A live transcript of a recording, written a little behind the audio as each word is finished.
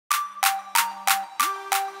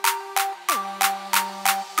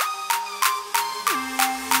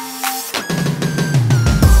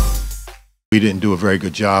We didn't do a very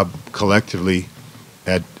good job collectively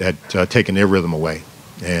at taking their rhythm away.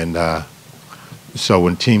 And so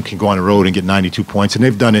when a team can go on the road and get 92 points, and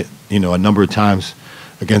they've done it, a number of times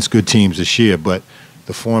against good teams this year, but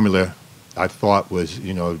the formula I thought was,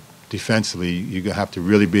 defensively, you have to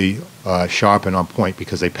really be sharp and on point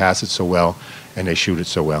because they pass it so well and they shoot it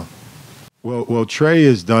so well. Well, Trey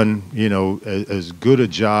has done, as good a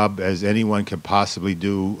job as anyone can possibly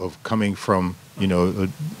do of coming from,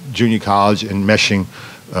 junior college and meshing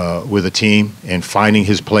with a team and finding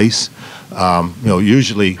his place.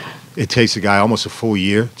 Usually it takes a guy almost a full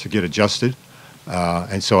year to get adjusted.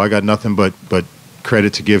 And so I got nothing but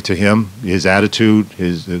credit to give to him, his attitude,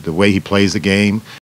 the way he plays the game.